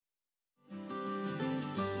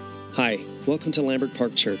Hi, welcome to Lambert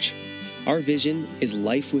Park Church. Our vision is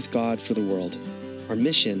life with God for the world. Our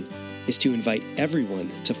mission is to invite everyone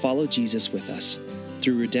to follow Jesus with us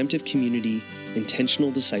through redemptive community, intentional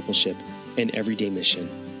discipleship, and everyday mission.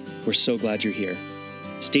 We're so glad you're here.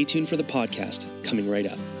 Stay tuned for the podcast coming right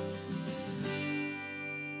up.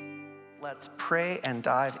 Let's pray and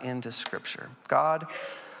dive into Scripture. God,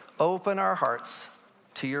 open our hearts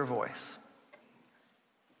to your voice.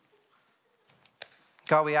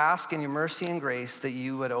 God, we ask in your mercy and grace that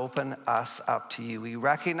you would open us up to you. We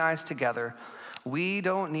recognize together we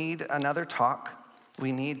don't need another talk.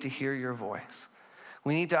 We need to hear your voice.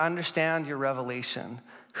 We need to understand your revelation,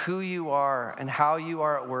 who you are and how you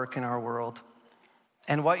are at work in our world,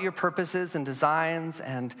 and what your purposes and designs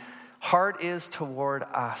and heart is toward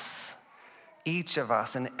us, each of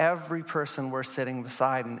us, and every person we're sitting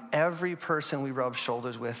beside, and every person we rub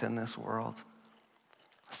shoulders with in this world.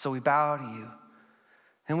 So we bow to you.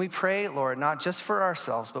 And we pray, Lord, not just for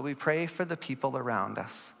ourselves, but we pray for the people around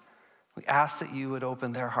us. We ask that you would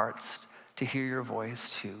open their hearts to hear your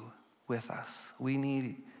voice too with us. We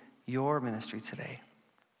need your ministry today.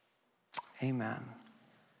 Amen.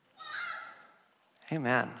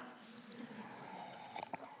 Amen.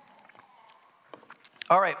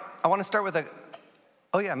 All right, I want to start with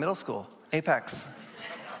middle school, Apex.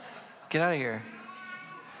 Get out of here.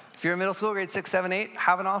 If you're in middle school, grade 6, 7, 8,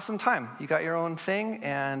 have an awesome time. You got your own thing,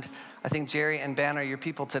 and I think Jerry and Ben are your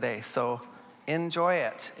people today, so enjoy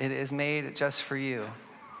it. It is made just for you.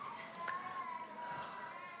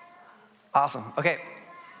 Awesome. Okay.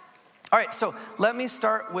 All right, so let me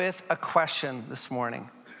start with a question this morning.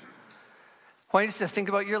 I want you to think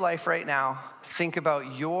about your life right now. Think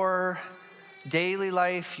about your daily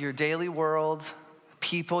life, your daily world,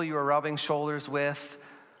 people you are rubbing shoulders with,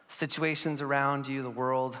 situations around you, the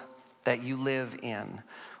world that you live in.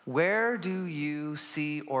 Where do you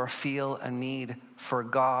see or feel a need for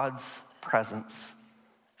God's presence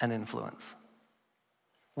and influence?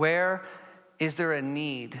 Where is there a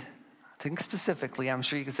need? Think specifically. I'm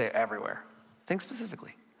sure you could say everywhere. Think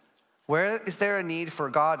specifically. Where is there a need for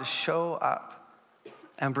God to show up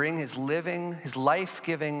and bring his living, his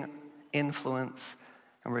life-giving influence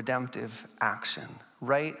and redemptive action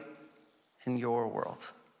right in your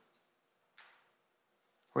world?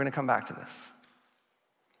 We're going to come back to this.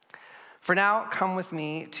 For now, come with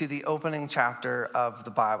me to the opening chapter of the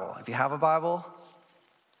Bible. If you have a Bible,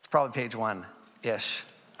 it's probably page 1-ish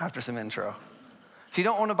after some intro. If you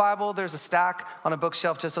don't own a Bible, there's a stack on a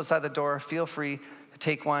bookshelf just outside the door. Feel free to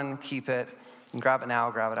take one, keep it, and grab it now,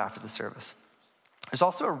 grab it after the service. There's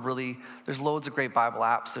also there's loads of great Bible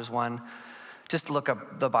apps. There's one, just look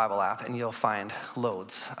up the Bible app and you'll find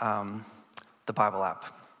loads. The Bible app.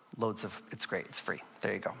 It's great, it's free.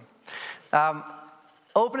 There you go.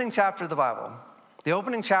 Opening chapter of the Bible. The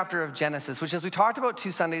opening chapter of Genesis, which as we talked about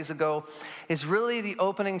 2 Sundays ago, is really the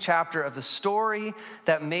opening chapter of the story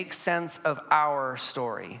that makes sense of our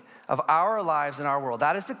story, of our lives and our world.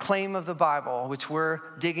 That is the claim of the Bible, which we're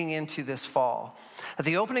digging into this fall. That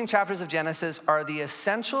the opening chapters of Genesis are the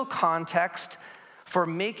essential context for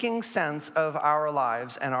making sense of our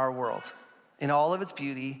lives and our world in all of its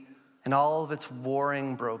beauty and all of its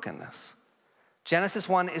warring brokenness. Genesis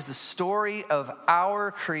 1 is the story of our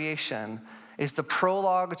creation, is the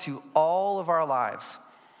prologue to all of our lives.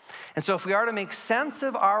 And so if we are to make sense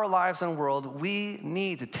of our lives and world, we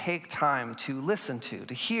need to take time to listen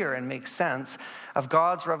to hear and make sense of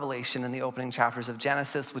God's revelation in the opening chapters of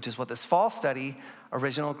Genesis, which is what this fall study,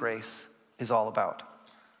 Original Grace, is all about.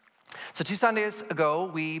 So 2 Sundays ago,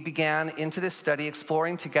 we began into this study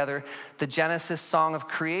exploring together the Genesis song of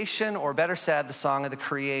creation, or better said, the song of the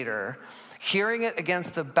Creator, hearing it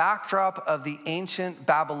against the backdrop of the ancient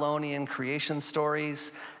Babylonian creation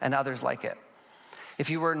stories and others like it. If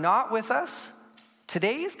you were not with us,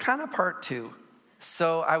 today is kind of part 2.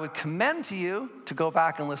 So I would commend to you to go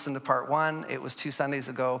back and listen to part 1. It was 2 Sundays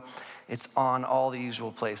ago. It's on all the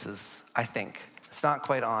usual places, I think. It's not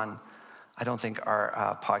quite on. I don't think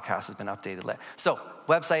our podcast has been updated yet. So,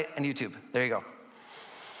 website and YouTube. There you go.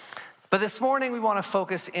 But this morning, we want to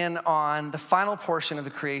focus in on the final portion of the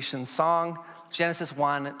creation song, Genesis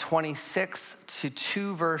 1:26 to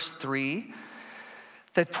 2 verse 3.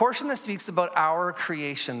 The portion that speaks about our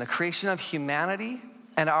creation, the creation of humanity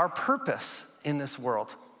and our purpose in this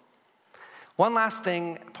world. One last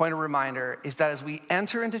thing, point of reminder, is that as we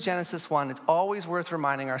enter into Genesis 1, it's always worth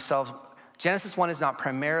reminding ourselves, Genesis 1 is not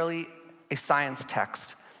primarily a science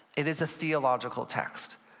text. It is a theological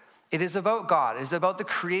text. It is about God. It is about the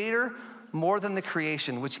Creator more than the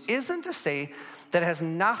creation, which isn't to say that it has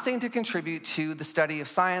nothing to contribute to the study of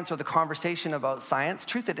science or the conversation about science.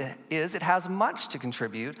 Truth it is, it has much to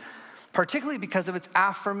contribute, particularly because of its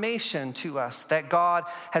affirmation to us that God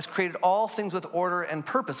has created all things with order and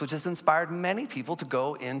purpose, which has inspired many people to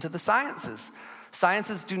go into the sciences.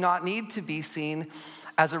 Sciences do not need to be seen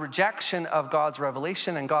as a rejection of God's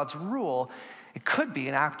revelation and God's rule. It could be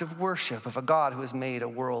an act of worship of a God who has made a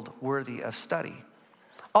world worthy of study.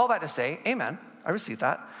 All that to say, amen, I receive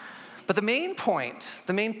that. But the main point,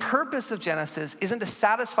 the main purpose of Genesis isn't to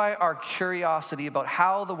satisfy our curiosity about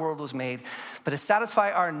how the world was made, but to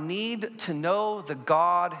satisfy our need to know the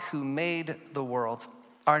God who made the world.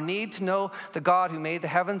 Our need to know the God who made the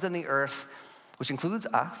heavens and the earth, which includes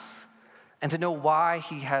us, and to know why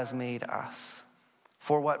he has made us.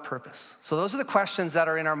 For what purpose? So those are the questions that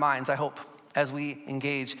are in our minds, I hope, as we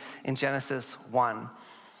engage in Genesis 1.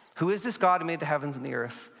 Who is this God who made the heavens and the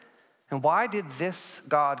earth? And why did this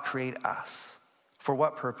God create us? For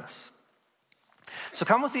what purpose? So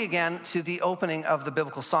come with me again to the opening of the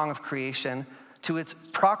biblical song of creation, to its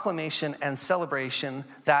proclamation and celebration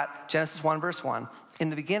that Genesis 1 verse 1, in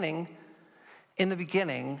the beginning,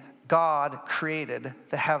 God created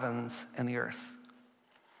the heavens and the earth.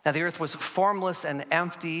 Now the earth was formless and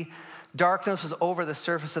empty. Darkness was over the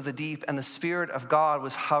surface of the deep, and the Spirit of God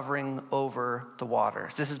was hovering over the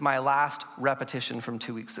waters. This is my last repetition from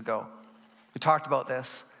 2 weeks ago. We talked about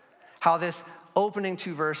this, how this opening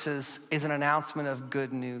 2 verses is an announcement of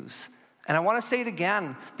good news. And I want to say it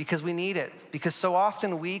again because we need it, because so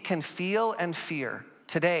often we can feel and fear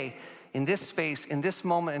today in this space, in this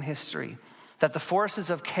moment in history, that the forces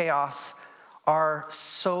of chaos are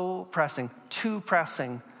so pressing,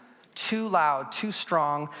 too loud, too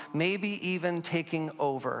strong, maybe even taking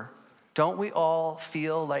over. Don't we all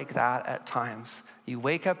feel like that at times? You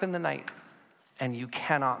wake up in the night and you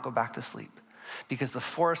cannot go back to sleep because the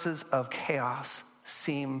forces of chaos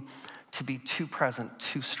seem to be too present,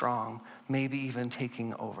 too strong, maybe even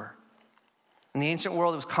taking over. In the ancient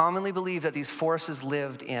world, it was commonly believed that these forces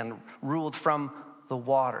ruled from the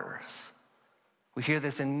waters. We hear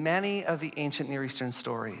this in many of the ancient Near Eastern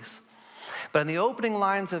stories. But in the opening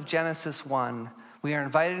lines of Genesis 1, we are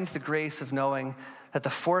invited into the grace of knowing that the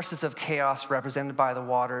forces of chaos represented by the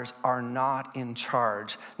waters are not in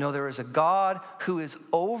charge. No, there is a God who is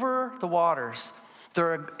over the waters.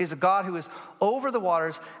 There is a God who is over the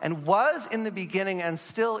waters and was in the beginning and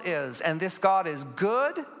still is. And this God is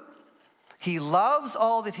good. He loves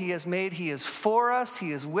all that he has made. He is for us.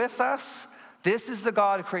 He is with us. This is the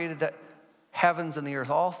God who created the heavens and the earth,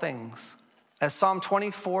 all things. As Psalm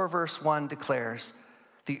 24 verse 1 declares,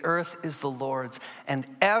 the earth is the Lord's and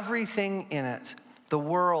everything in it, the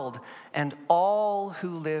world and all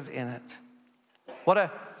who live in it. What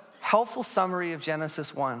a helpful summary of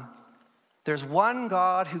Genesis 1. There's one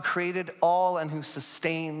God who created all and who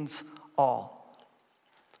sustains all.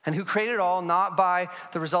 And who created all not by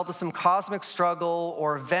the result of some cosmic struggle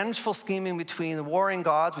or vengeful scheming between the warring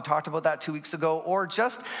gods, we talked about that 2 weeks ago, or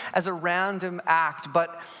just as a random act,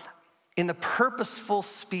 but in the purposeful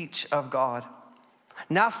speech of God.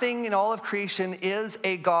 Nothing in all of creation is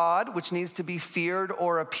a God which needs to be feared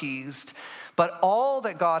or appeased, but all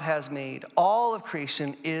that God has made, all of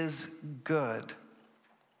creation is good.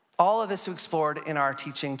 All of this we explored in our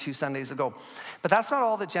teaching 2 Sundays ago. But that's not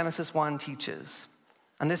all that Genesis 1 teaches.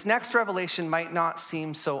 And this next revelation might not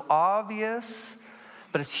seem so obvious,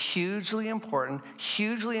 but it's hugely important,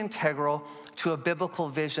 hugely integral to a biblical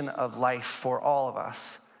vision of life for all of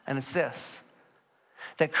us. And it's this,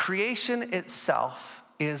 that creation itself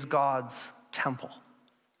is God's temple.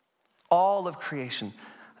 All of creation,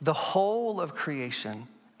 the whole of creation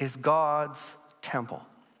is God's temple.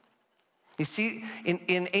 You see,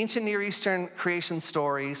 in ancient Near Eastern creation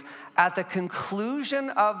stories, at the conclusion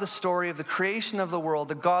of the story of the creation of the world,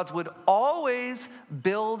 the gods would always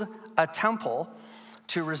build a temple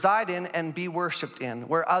to reside in and be worshiped in,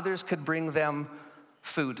 where others could bring them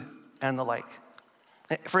food and the like.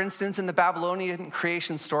 For instance, in the Babylonian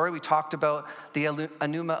creation story, we talked about the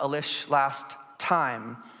Enuma Elish last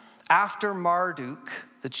time. After Marduk,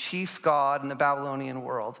 the chief god in the Babylonian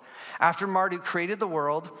world, after Marduk created the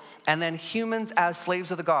world and then humans as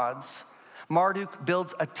slaves of the gods, Marduk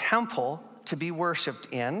builds a temple to be worshipped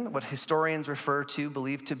in, what historians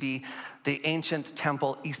believe to be the ancient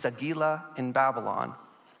temple Esagila in Babylon.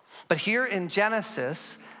 But here in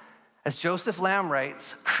Genesis, as Joseph Lamb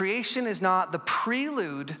writes, creation is not the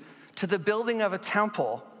prelude to the building of a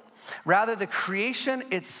temple. Rather, the creation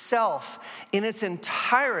itself in its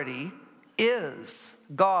entirety is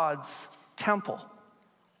God's temple.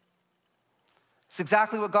 It's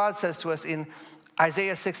exactly what God says to us in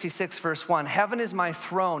Isaiah 66 verse 1, heaven is my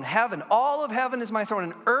throne, heaven, all of heaven is my throne,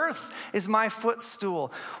 and earth is my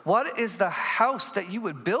footstool. What is the house that you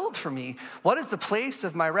would build for me? What is the place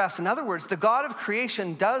of my rest? In other words, the God of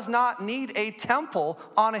creation does not need a temple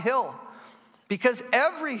on a hill, because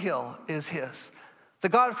every hill is his. The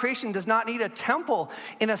God of creation does not need a temple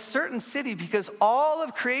in a certain city, because all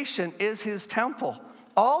of creation is his temple.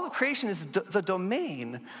 All of creation is the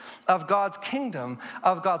domain of God's kingdom,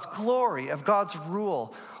 of God's glory, of God's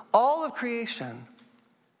rule. All of creation,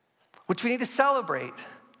 which we need to celebrate,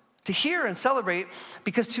 to hear and celebrate,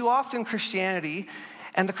 because too often Christianity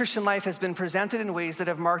and the Christian life has been presented in ways that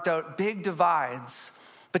have marked out big divides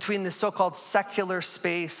between the so-called secular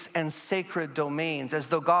space and sacred domains, as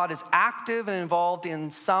though God is active and involved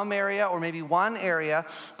in some area or maybe one area,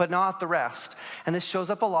 but not the rest. And this shows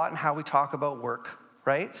up a lot in how we talk about work,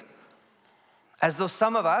 right? As though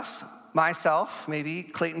some of us, myself, maybe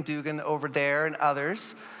Clayton Dugan over there and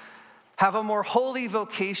others, have a more holy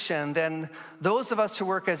vocation than those of us who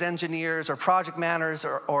work as engineers or project managers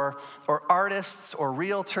or artists or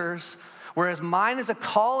realtors. Whereas mine is a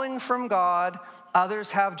calling from God,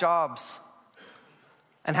 others have jobs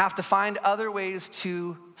and have to find other ways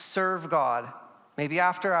to serve God, maybe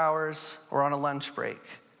after hours or on a lunch break.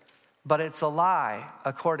 But it's a lie,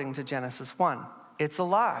 according to Genesis 1. It's a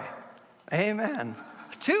lie. Amen.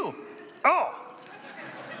 2.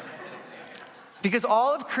 Because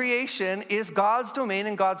all of creation is God's domain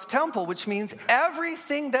and God's temple, which means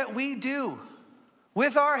everything that we do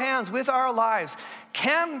with our hands, with our lives,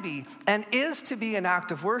 can be and is to be an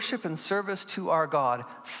act of worship and service to our God.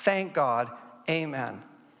 Thank God. Amen.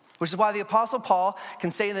 Which is why the Apostle Paul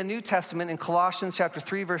can say in the New Testament in Colossians chapter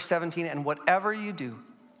 3, verse 17, and whatever you do,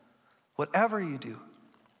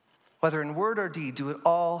 whether in word or deed, do it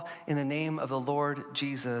all in the name of the Lord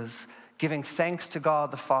Jesus, giving thanks to God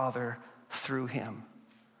the Father through him.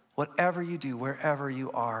 Whatever you do, wherever you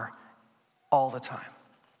are, all the time.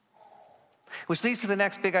 Which leads to the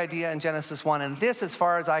next big idea in Genesis 1. And this, as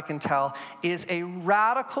far as I can tell, is a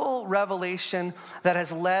radical revelation that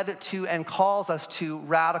has led to and calls us to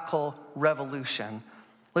radical revolution.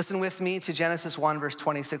 Listen with me to Genesis 1, verse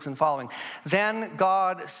 26 and following. Then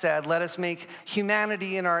God said, let us make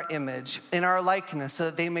humanity in our image, in our likeness, so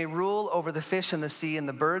that they may rule over the fish in the sea and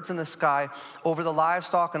the birds in the sky, over the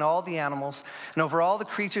livestock and all the animals, and over all the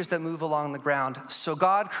creatures that move along the ground. So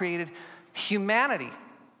God created humanity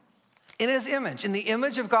in his image. In the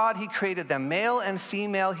image of God, he created them. Male and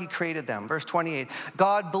female, he created them. Verse 28,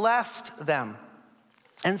 God blessed them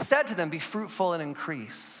and said to them, be fruitful and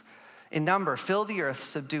increase in number, fill the earth,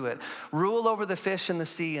 subdue it, rule over the fish in the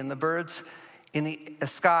sea and the birds in the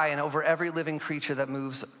sky and over every living creature that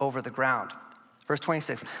moves over the ground. Verse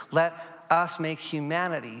 26, let us make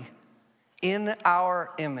humanity in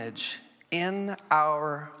our image, in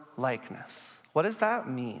our likeness. What does that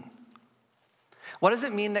mean? What does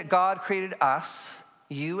it mean that God created us,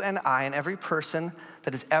 you and I, and every person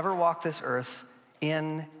that has ever walked this earth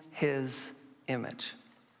in his image?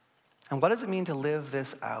 And what does it mean to live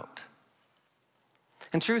this out?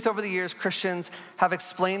 In truth, over the years, Christians have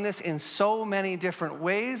explained this in so many different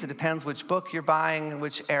ways. It depends which book you're buying,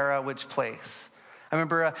 which era, which place. I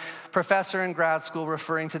remember a professor in grad school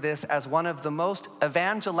referring to this as one of the most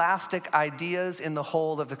evangelistic ideas in the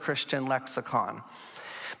whole of the Christian lexicon.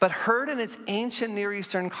 But heard in its ancient Near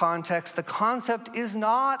Eastern context, the concept is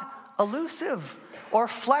not elusive or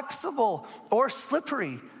flexible or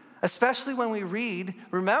slippery, especially when we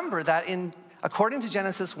remember that according to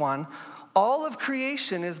Genesis 1, all of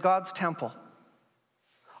creation is God's temple.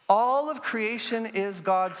 All of creation is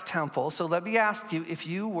God's temple. So let me ask you, if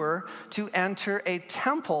you were to enter a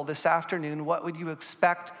temple this afternoon, what would you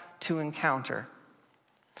expect to encounter?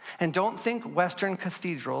 And don't think Western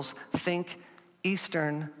cathedrals, think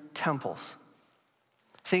Eastern temples.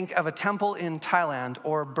 Think of a temple in Thailand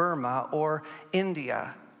or Burma or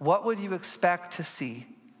India. What would you expect to see?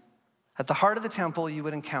 At the heart of the temple, you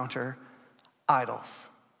would encounter idols,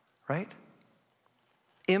 right?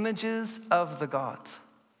 Images of the gods.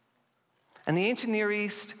 In the ancient Near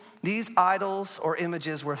East, these idols or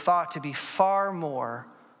images were thought to be far more,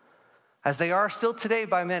 as they are still today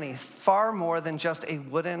by many, far more than just a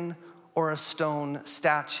wooden or a stone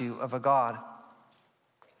statue of a god.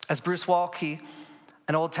 As Bruce Waltke,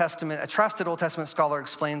 a trusted Old Testament scholar,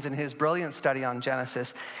 explains in his brilliant study on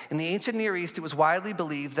Genesis, in the ancient Near East, it was widely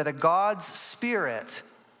believed that a god's spirit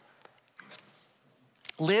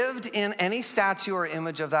lived in any statue or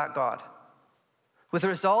image of that god, with the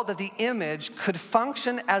result that the image could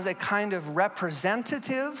function as a kind of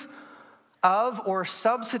representative of or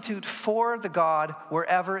substitute for the god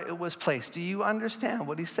wherever it was placed. Do you understand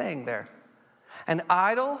what he's saying there? An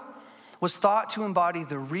idol was thought to embody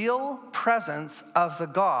the real presence of the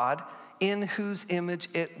God in whose image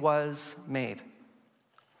it was made.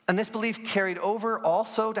 And this belief carried over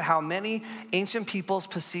also to how many ancient peoples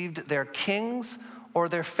perceived their kings or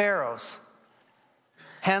their pharaohs.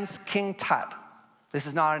 Hence, King Tut. This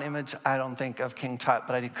is not an image, I don't think, of King Tut,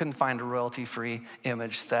 but I couldn't find a royalty-free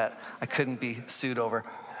image that I couldn't be sued over.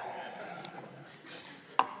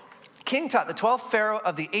 King Tut, the 12th pharaoh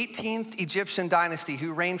of the 18th Egyptian dynasty,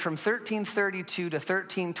 who reigned from 1332 to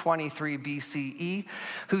 1323 BCE,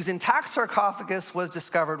 whose intact sarcophagus was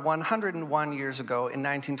discovered 101 years ago in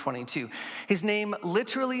 1922. His name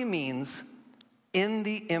literally means in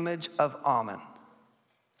the image of Amen.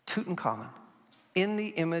 Tutankhamun, in the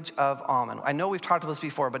image of Amen. I know we've talked about this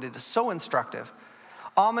before, but it is so instructive.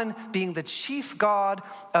 Amen being the chief god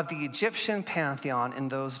of the Egyptian pantheon in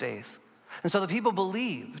those days. And so the people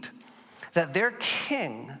believed that their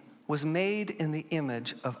king was made in the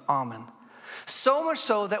image of Amen. So much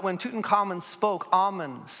so that when Tutankhamun spoke,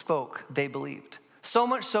 Amen spoke, they believed. So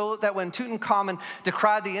much so that when Tutankhamun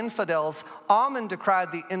decried the infidels, Amen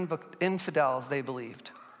decried the infidels, they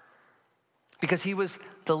believed. Because he was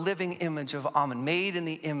the living image of Amen, made in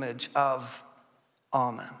the image of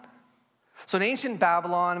Amen. So in ancient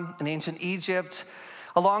Babylon, in ancient Egypt,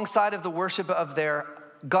 alongside of the worship of their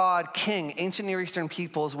God, king, ancient Near Eastern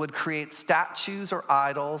peoples would create statues or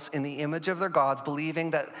idols in the image of their gods,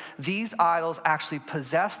 believing that these idols actually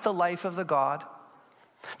possessed the life of the God,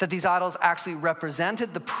 that these idols actually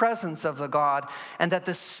represented the presence of the God, and that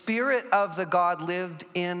the spirit of the God lived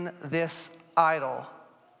in this idol.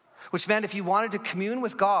 Which meant if you wanted to commune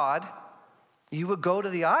with God, you would go to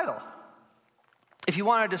the idol. If you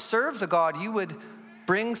wanted to serve the God, you would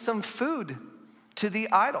bring some food to the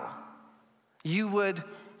idol. You would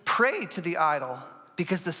pray to the idol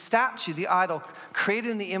because the statue, the idol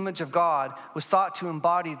created in the image of God, was thought to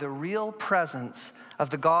embody the real presence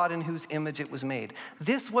of the God in whose image it was made.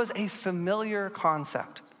 This was a familiar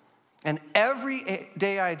concept, an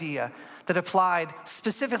everyday idea that applied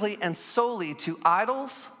specifically and solely to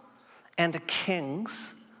idols and to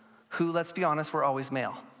kings who, let's be honest, were always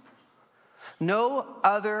male. No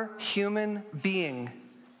other human being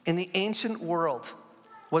in the ancient world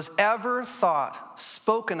was ever thought,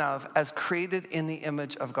 spoken of as created in the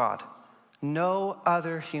image of God. No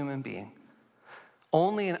other human being.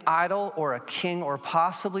 Only an idol or a king or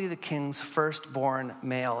possibly the king's firstborn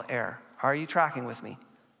male heir. Are you tracking with me?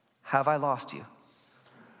 Have I lost you?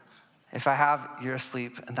 If I have, you're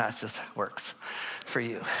asleep, and that just works for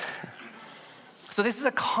you. So this is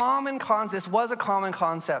a common concept. This was a common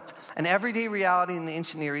concept, an everyday reality in the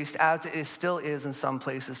ancient Near East, as it still is in some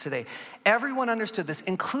places today. Everyone understood this,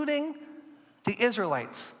 including the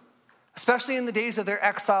Israelites, especially in the days of their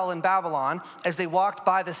exile in Babylon, as they walked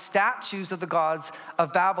by the statues of the gods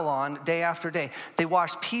of Babylon day after day. They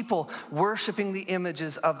watched people worshiping the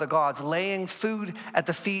images of the gods, laying food at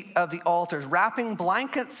the feet of the altars, wrapping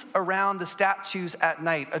blankets around the statues at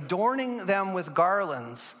night, adorning them with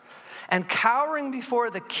garlands, and cowering before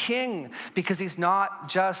the king, because he's not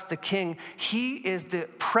just the king, he is the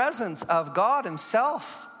presence of God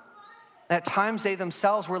himself. At times they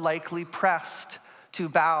themselves were likely pressed to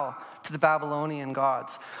bow to the Babylonian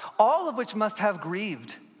gods, all of which must have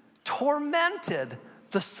grieved, tormented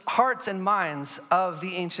the hearts and minds of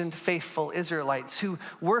the ancient faithful Israelites who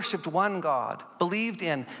worshiped one God, believed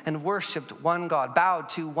in and worshiped one God, bowed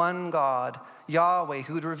to one God, Yahweh,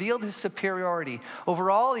 who had revealed his superiority over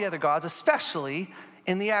all the other gods, especially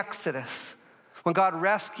in the Exodus, when God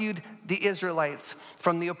rescued the Israelites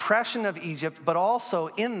from the oppression of Egypt, but also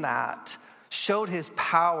in that showed his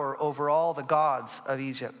power over all the gods of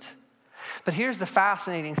Egypt. But here's the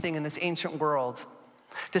fascinating thing in this ancient world.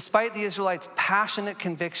 Despite the Israelites' passionate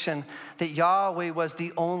conviction that Yahweh was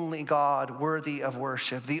the only God worthy of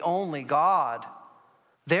worship, the only God,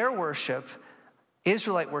 their worship,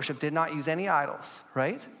 Israelite worship, did not use any idols,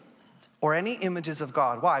 right? Or any images of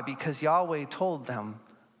God. Why? Because Yahweh told them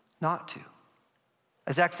not to.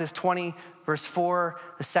 As Exodus 20, verse 4,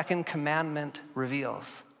 the second commandment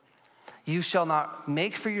reveals, you shall not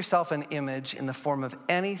make for yourself an image in the form of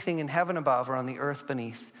anything in heaven above or on the earth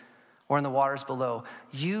beneath or in the waters below.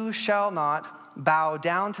 You shall not bow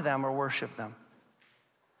down to them or worship them.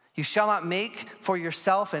 You shall not make for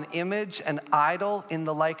yourself an image, an idol in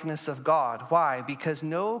the likeness of God. Why? Because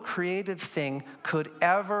no created thing could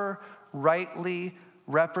ever rightly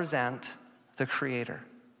represent the Creator.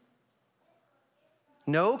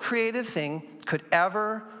 No created thing could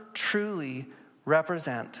ever truly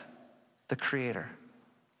represent the Creator.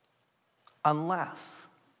 Unless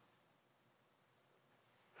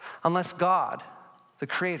God, the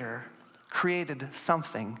Creator, created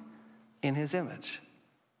something in his image.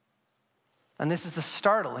 And this is the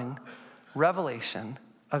startling revelation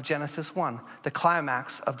of Genesis 1, the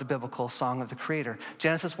climax of the biblical song of the Creator.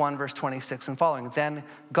 Genesis 1, verse 26 and following. Then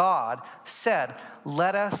God said,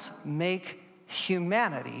 let us make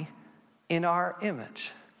humanity in our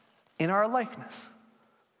image, in our likeness.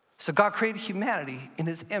 So God created humanity in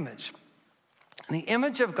his image. In the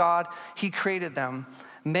image of God, he created them.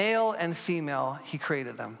 Male and female, he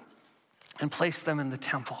created them and placed them in the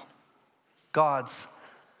temple, God's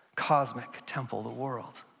cosmic temple, the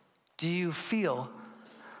world. Do you feel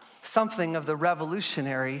something of the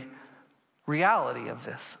revolutionary reality of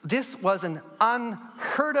this? This was an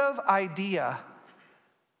unheard of idea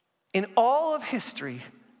in all of history,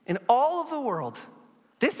 in all of the world.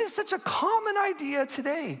 This is such a common idea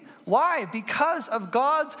today. Why? Because of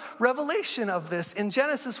God's revelation of this in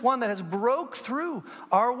Genesis 1 that has broke through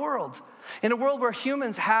our world. In a world where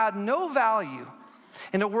humans had no value,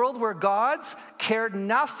 in a world where gods cared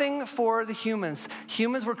nothing for the humans.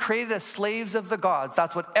 Humans were created as slaves of the gods.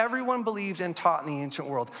 That's what everyone believed and taught in the ancient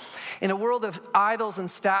world. In a world of idols and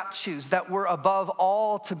statues that were above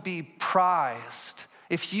all to be prized.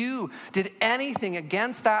 If you did anything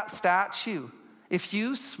against that statue, if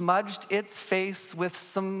you smudged its face with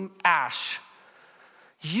some ash,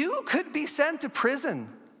 you could be sent to prison.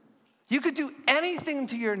 You could do anything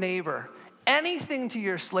to your neighbor, anything to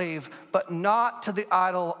your slave, but not to the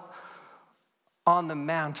idol on the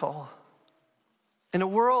mantle. In a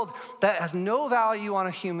world that has no value on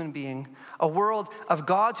a human being, a world of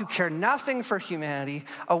gods who care nothing for humanity,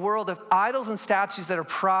 a world of idols and statues that are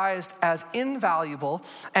prized as invaluable,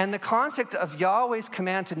 and the concept of Yahweh's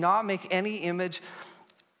command to not make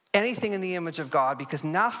anything in the image of God, because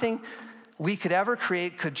nothing we could ever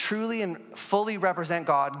create could truly and fully represent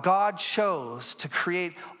God. God chose to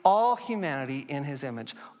create all humanity in his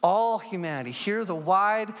image. All humanity. Hear the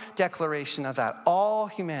wide declaration of that. All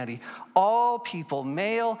humanity, all people,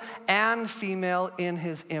 male and female in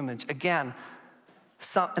his image. Again,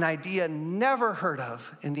 an idea never heard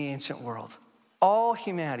of in the ancient world. All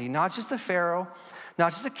humanity, not just the Pharaoh,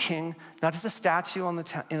 not just a king, not just a statue in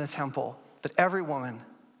the temple, but every woman,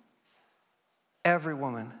 every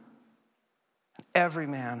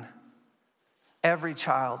man, every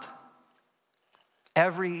child,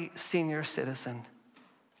 every senior citizen,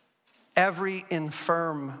 every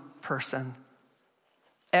infirm person,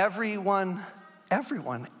 everyone,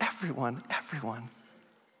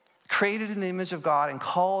 created in the image of God and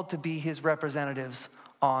called to be his representatives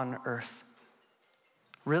on earth.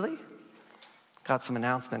 Really? Got some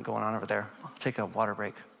announcement going on over there. I'll take a water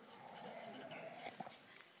break.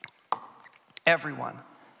 Everyone.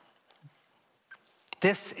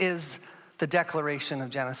 This is the declaration of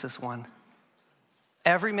Genesis 1.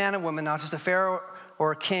 Every man and woman, not just a pharaoh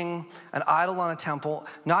or a king, an idol on a temple,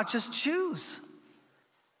 not just Jews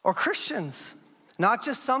or Christians, not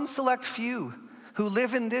just some select few who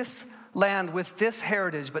live in this land with this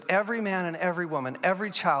heritage, but every man and every woman, every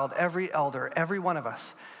child, every elder, every one of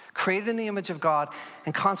us, created in the image of God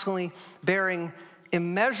and consequently bearing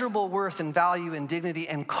immeasurable worth and value and dignity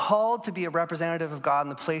and called to be a representative of God in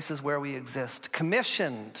the places where we exist,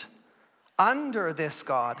 commissioned under this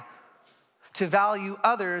God to value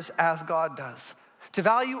others as God does, to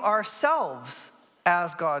value ourselves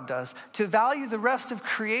as God does, to value the rest of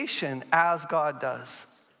creation as God does.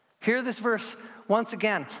 Hear this verse once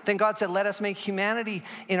again. Then God said, let us make humanity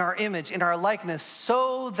in our image, in our likeness,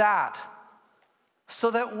 so that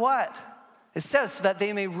what? It says, so that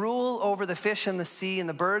they may rule over the fish in the sea and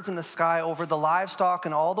the birds in the sky, over the livestock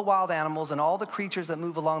and all the wild animals and all the creatures that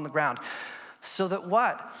move along the ground. So that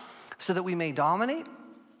what? So that we may dominate,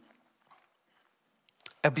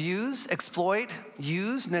 abuse, exploit,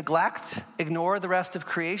 use, neglect, ignore the rest of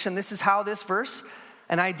creation. This is how this verse,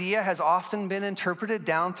 an idea, has often been interpreted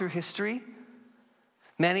down through history.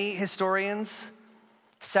 Many historians,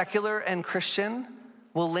 secular and Christian,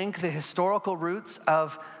 will link the historical roots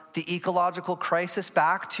of the ecological crisis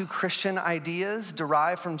back to Christian ideas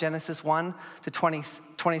derived from Genesis 1 to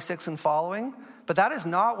 26 and following. But that is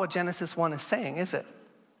not what Genesis 1 is saying, is it?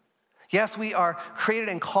 Yes, we are created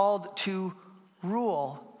and called to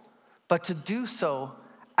rule, but to do so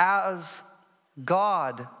as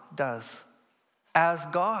God does. As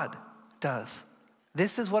God does.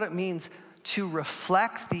 This is what it means to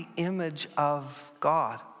reflect the image of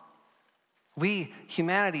God. We,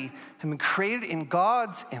 humanity, have been created in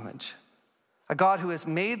God's image. A God who has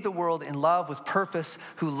made the world in love with purpose,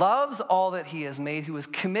 who loves all that he has made, who is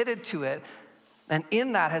committed to it, And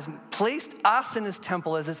in that has placed us in his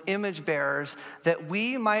temple as his image bearers, that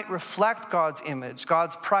we might reflect God's image,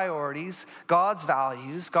 God's priorities, God's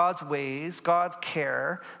values, God's ways, God's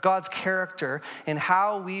care, God's character in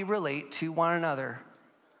how we relate to one another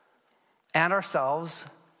and ourselves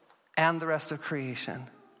and the rest of creation.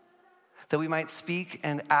 That we might speak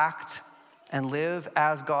and act and live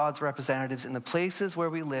as God's representatives in the places where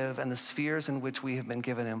we live and the spheres in which we have been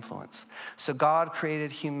given influence. So God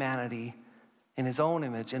created humanity in his own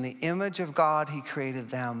image. In the image of God, he created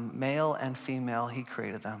them. Male and female, he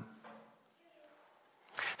created them.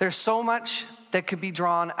 There's so much that could be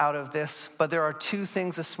drawn out of this, but there are two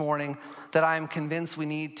things this morning that I'm convinced we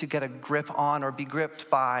need to get a grip on or be gripped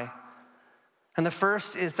by. And the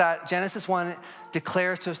first is that Genesis 1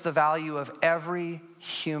 declares to us the value of every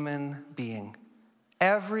human being.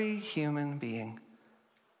 Every human being.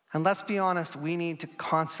 And let's be honest, we need to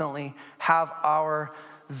constantly have our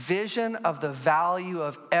vision of the value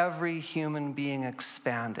of every human being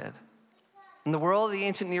expanded. In the world of the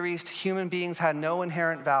ancient Near East, human beings had no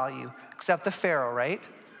inherent value, except the Pharaoh, right?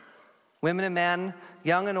 Women and men,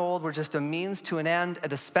 young and old, were just a means to an end, a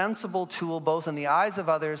dispensable tool both in the eyes of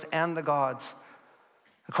others and the gods.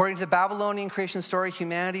 According to the Babylonian creation story,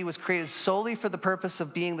 humanity was created solely for the purpose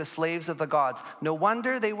of being the slaves of the gods. No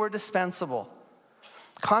wonder they were dispensable.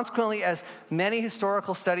 Consequently, as many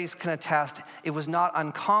historical studies can attest, it was not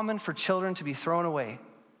uncommon for children to be thrown away,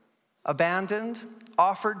 abandoned,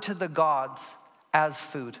 offered to the gods as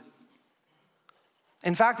food.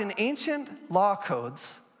 In fact, in ancient law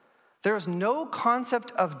codes, there was no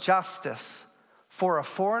concept of justice for a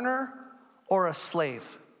foreigner or a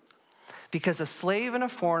slave, because a slave and a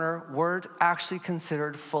foreigner weren't actually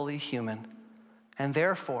considered fully human and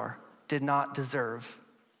therefore did not deserve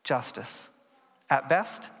justice. At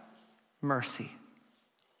best, mercy. And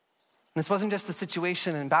this wasn't just the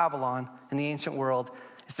situation in Babylon, in the ancient world.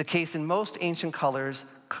 It's the case in most ancient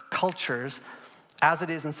cultures, as it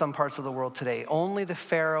is in some parts of the world today. Only the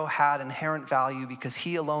Pharaoh had inherent value because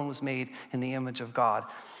he alone was made in the image of God.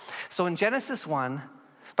 So in Genesis 1,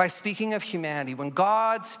 by speaking of humanity, when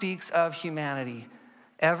God speaks of humanity,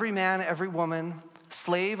 every man, every woman,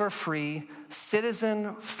 slave or free,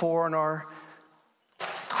 citizen, foreigner,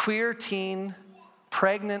 queer teen,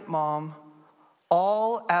 pregnant mom,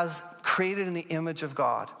 all as created in the image of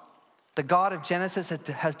God. The God of Genesis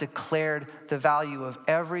has declared the value of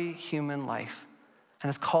every human life and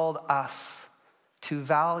has called us to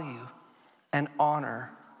value and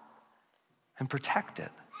honor and protect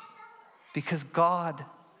it because God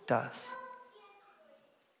does.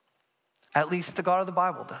 At least the God of the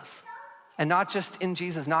Bible does. And not just in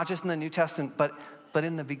Jesus, not just in the New Testament, but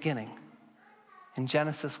in the beginning, in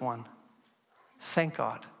Genesis 1. Thank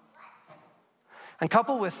God. And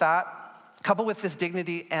coupled with this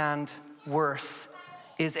dignity and worth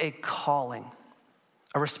is a calling,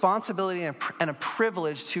 a responsibility and a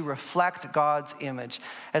privilege to reflect God's image.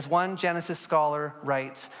 As one Genesis scholar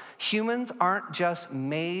writes, humans aren't just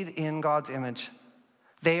made in God's image.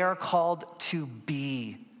 They are called to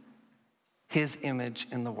be his image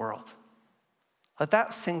in the world. Let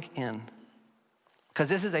that sink in. Because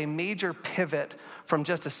this is a major pivot from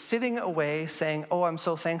just a sitting away saying, oh, I'm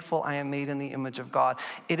so thankful I am made in the image of God.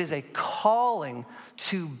 It is a calling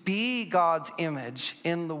to be God's image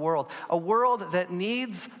in the world, a world that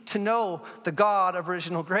needs to know the God of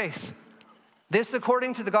original grace. This,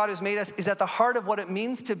 according to the God who's made us, is at the heart of what it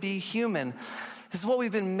means to be human. This is what we've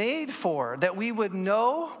been made for, that we would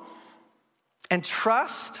know and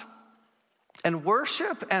trust and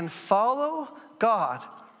worship and follow God.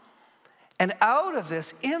 And out of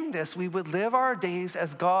this, in this, we would live our days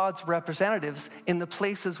as God's representatives in the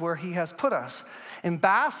places where he has put us.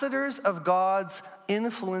 Ambassadors of God's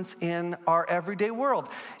influence in our everyday world,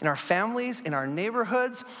 in our families, in our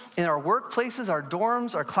neighborhoods, in our workplaces, our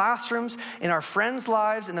dorms, our classrooms, in our friends'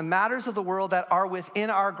 lives, in the matters of the world that are within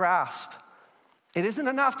our grasp. It isn't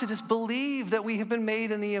enough to just believe that we have been made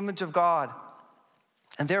in the image of God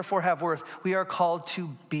and therefore have worth. We are called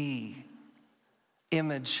to be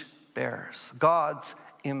image bearers, God's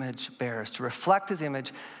image bearers, to reflect his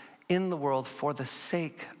image in the world for the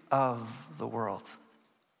sake of the world,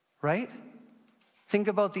 right? Think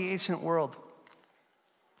about the ancient world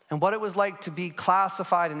and what it was like to be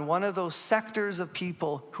classified in one of those sectors of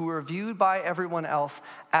people who were viewed by everyone else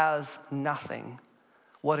as nothing.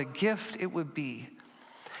 What a gift it would be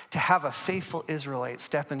to have a faithful Israelite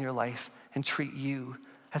step in your life and treat you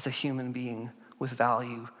as a human being with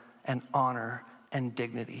value and honor and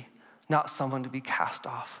dignity. Not someone to be cast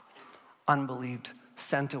off, unbelieved,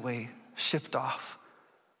 sent away, shipped off.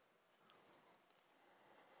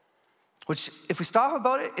 which, if we stop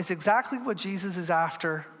about it, is exactly what Jesus is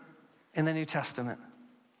after in the New Testament.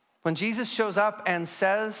 When Jesus shows up and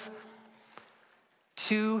says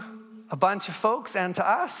to a bunch of folks and to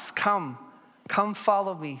us, come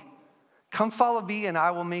follow me. Come follow me and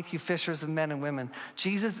I will make you fishers of men and women.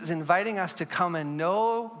 Jesus is inviting us to come and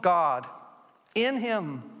know God in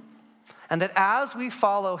him. And that as we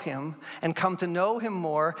follow him and come to know him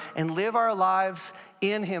more and live our lives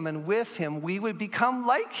in him and with him, we would become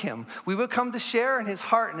like him. We would come to share in his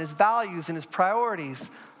heart and his values and his priorities.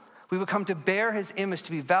 We would come to bear his image,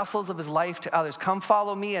 to be vessels of his life to others. Come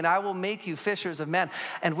follow me and I will make you fishers of men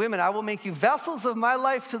and women. I will make you vessels of my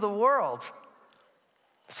life to the world.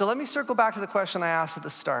 So let me circle back to the question I asked at the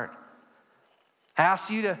start. I asked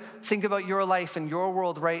you to think about your life and your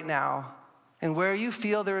world right now and where you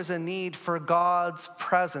feel there is a need for God's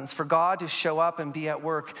presence, for God to show up and be at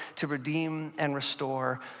work to redeem and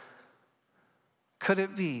restore. Could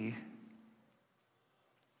it be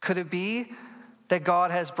that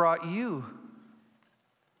God has brought you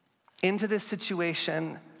into this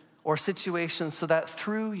situation or situations so that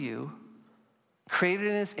through you, created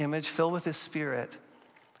in his image, filled with his spirit,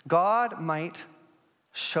 God might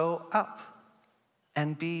show up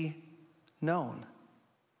and be known?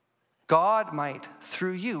 God might,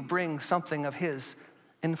 through you, bring something of his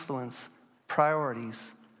influence,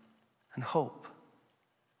 priorities, and hope.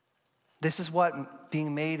 This is what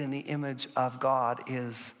being made in the image of God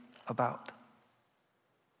is about.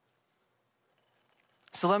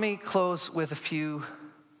 So let me close with a few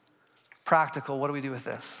practical, what do we do with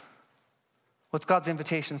this? What's God's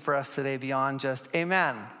invitation for us today beyond just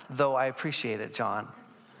amen, though I appreciate it, John,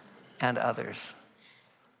 and others?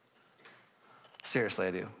 Seriously,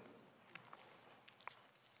 I do.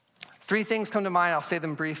 3 things come to mind. I'll say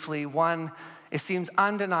them briefly. 1, it seems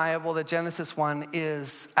undeniable that Genesis 1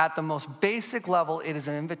 is, at the most basic level, it is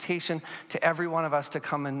an invitation to every one of us to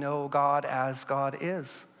come and know God as God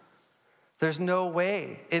is. There's no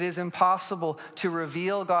way, it is impossible to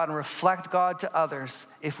reveal God and reflect God to others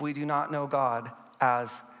if we do not know God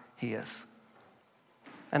as he is.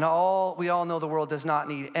 And we all know the world does not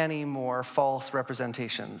need any more false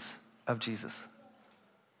representations of Jesus.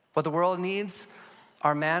 What the world needs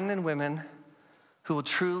are men and women who will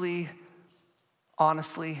truly,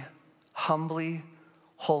 honestly, humbly,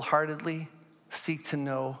 wholeheartedly seek to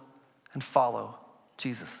know and follow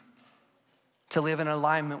Jesus. To live in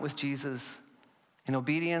alignment with Jesus, in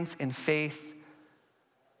obedience, in faith,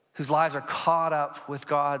 whose lives are caught up with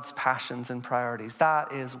God's passions and priorities.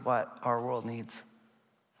 That is what our world needs,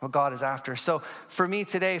 what God is after. So for me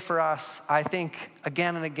today, for us, I think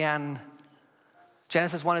again and again,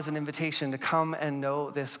 Genesis 1 is an invitation to come and know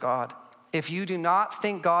this God. If you do not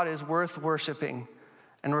think God is worth worshiping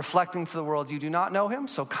and reflecting to the world, you do not know him,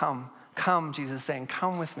 so come, Jesus is saying,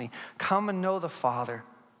 come with me. Come and know the Father.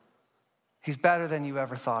 He's better than you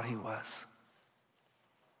ever thought he was.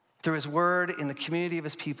 Through his word, in the community of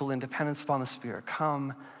his people, in dependence upon the Spirit,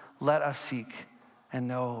 come, let us seek and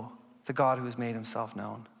know the God who has made himself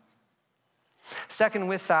known. Second,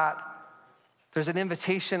 with that, there's an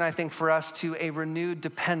invitation, I think, for us to a renewed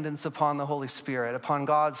dependence upon the Holy Spirit, upon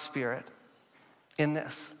God's Spirit in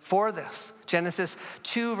this, for this. Genesis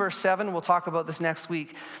 2, verse 7, we'll talk about this next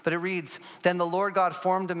week, but it reads, "Then the Lord God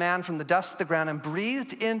formed a man from the dust of the ground and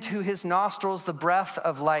breathed into his nostrils the breath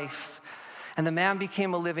of life, and the man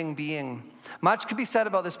became a living being." Much could be said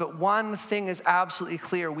about this, but one thing is absolutely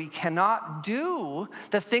clear. We cannot do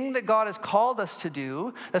the thing that God has called us to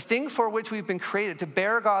do, the thing for which we've been created, to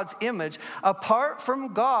bear God's image, apart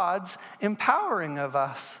from God's empowering of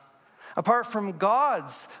us, apart from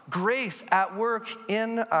God's grace at work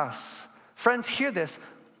in us. Friends, hear this.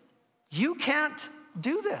 You can't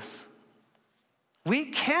do this. We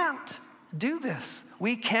can't do this.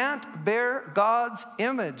 We can't bear God's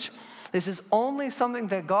image. This is only something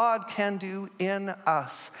that God can do in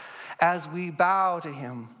us as we bow to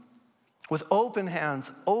him with open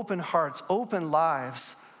hands, open hearts, open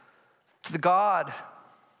lives to the God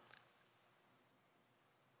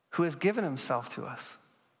who has given himself to us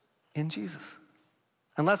in Jesus.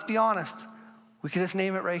 And let's be honest, we can just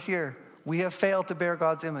name it right here. We have failed to bear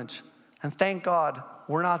God's image. And thank God,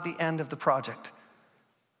 we're not the end of the project.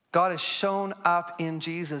 God has shown up in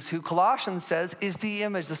Jesus, who Colossians says is the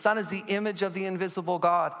image. The Son is the image of the invisible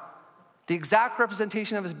God. The exact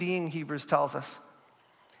representation of his being, Hebrews tells us.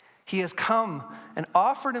 He has come and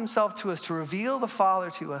offered himself to us to reveal the Father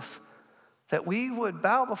to us, that we would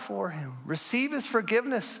bow before him, receive his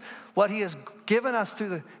forgiveness, what he has given us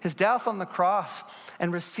through his death on the cross,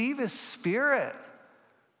 and receive his Spirit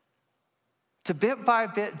to bit by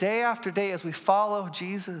bit, day after day, as we follow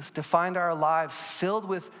Jesus, to find our lives filled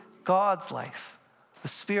with God's life, the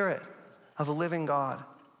Spirit of a living God.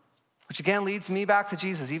 Which again leads me back to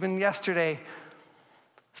Jesus. Even yesterday,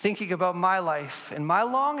 thinking about my life and my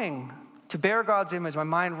longing to bear God's image, my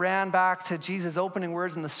mind ran back to Jesus' opening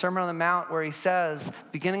words in the Sermon on the Mount where he says,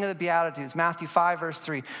 beginning of the Beatitudes, Matthew 5, verse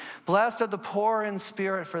 3, "Blessed are the poor in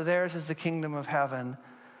spirit, for theirs is the kingdom of heaven."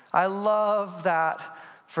 I love that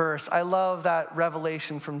verse. I love that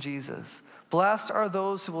revelation from Jesus. Blessed are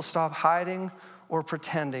those who will stop hiding or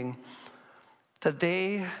pretending that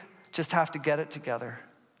they just have to get it together,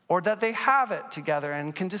 or that they have it together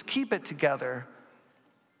and can just keep it together.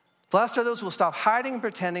 Blessed are those who will stop hiding and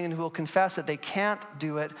pretending and who will confess that they can't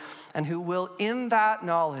do it and who will, in that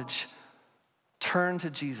knowledge, turn to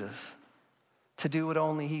Jesus to do what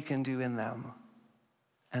only he can do in them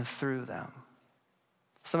and through them.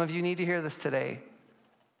 Some of you need to hear this today.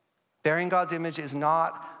 Bearing God's image is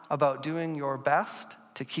not about doing your best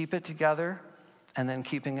to keep it together and then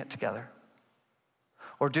keeping it together.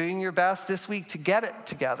 Or doing your best this week to get it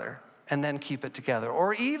together and then keep it together.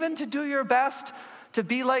 Or even to do your best to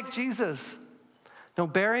be like Jesus. No,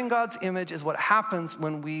 bearing God's image is what happens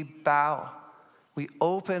when we bow. We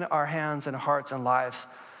open our hands and hearts and lives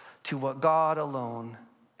to what God alone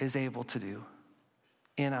is able to do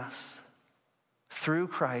in us, through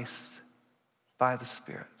Christ, by the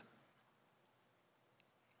Spirit.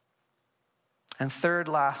 And third,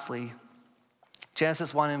 lastly,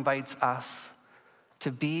 Genesis 1 invites us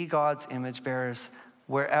to be God's image bearers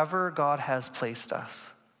wherever God has placed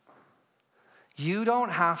us. We don't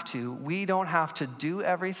have to do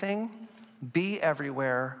everything, be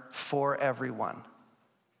everywhere for everyone.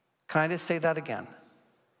 Can I just say that again?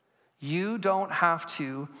 You don't have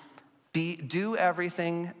to do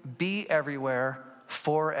everything, be everywhere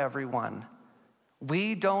for everyone.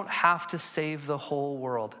 We don't have to save the whole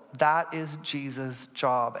world. That is Jesus'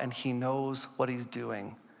 job, and he knows what he's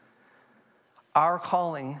doing. Our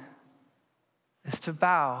calling is to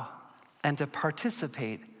bow and to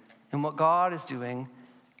participate in what God is doing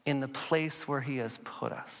in the place where he has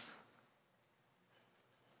put us.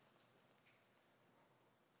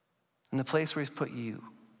 In the place where he's put you.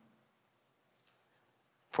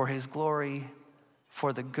 For his glory,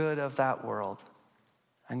 for the good of that world,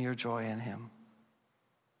 and your joy in him.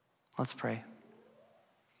 Let's pray.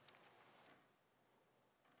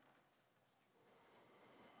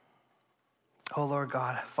 Oh Lord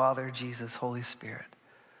God, Father, Jesus, Holy Spirit,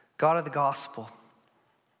 God of the gospel,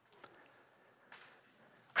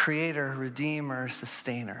 creator, redeemer,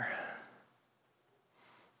 sustainer.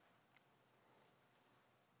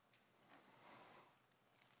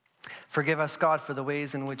 Forgive us, God, for the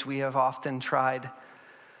ways in which we have often tried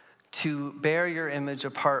to bear your image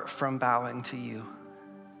apart from bowing to you.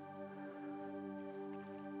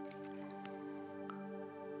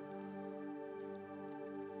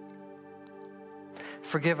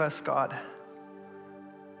 Forgive us, God,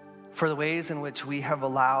 for the ways in which we have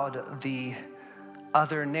allowed the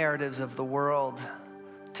other narratives of the world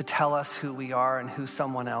to tell us who we are and who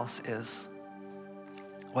someone else is.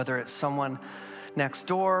 Whether it's someone next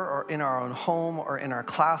door or in our own home or in our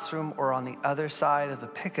classroom or on the other side of the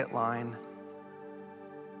picket line.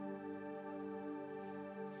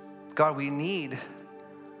 God, we need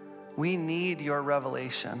your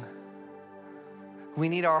revelation. We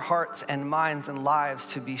need our hearts and minds and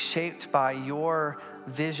lives to be shaped by your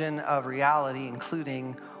vision of reality,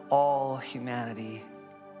 including all humanity.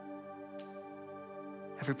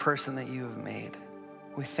 Every person that you have made.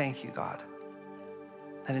 We thank you, God,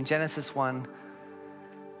 that in Genesis 1,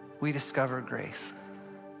 we discover grace.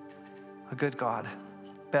 A good God,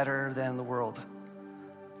 better than the world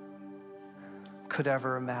could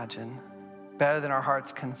ever imagine, better than our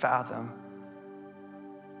hearts can fathom.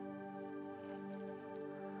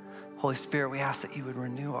 Holy Spirit, we ask that you would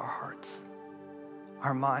renew our hearts,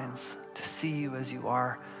 our minds, to see you as you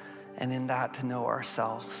are, and in that to know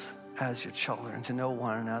ourselves as your children, to know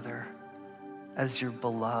one another as your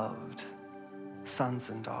beloved sons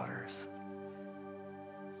and daughters.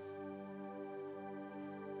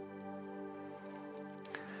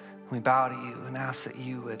 We bow to you and ask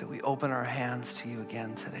that we open our hands to you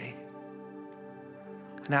again today.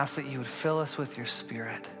 And ask that you would fill us with your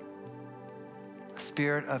Spirit, a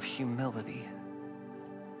spirit of humility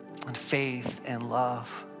and faith and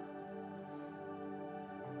love.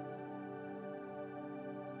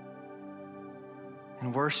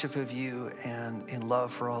 In worship of you and in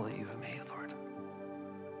love for all that you have made, Lord.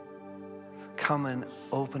 Come and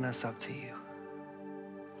open us up to you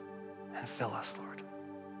and fill us, Lord.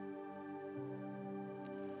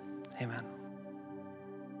 Amen.